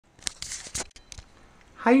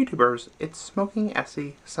Hi YouTubers, it's Smoking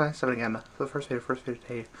Essie 77 again for the first video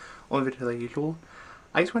today, only video like usual.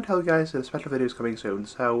 I just want to tell you guys that a special video is coming soon,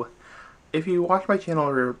 so if you watch my channel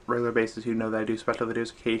on a regular basis, you know that I do special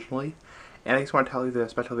videos occasionally, and I just want to tell you that a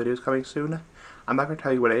special video is coming soon. I'm not going to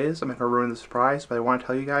tell you what it is, I'm not going to ruin the surprise, but I want to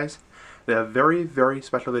tell you guys that a very, very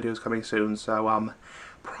special video is coming soon, so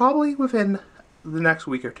probably within the next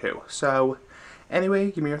week or two. So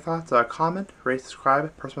anyway, give me your thoughts, comment, rate,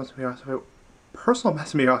 subscribe, personal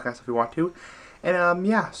message me if you want to. And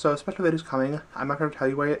yeah, so a special video is coming. I'm not going to tell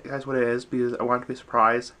you guys what it is because I want it to be a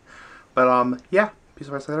surprise. But yeah, peace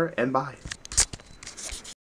out later and bye.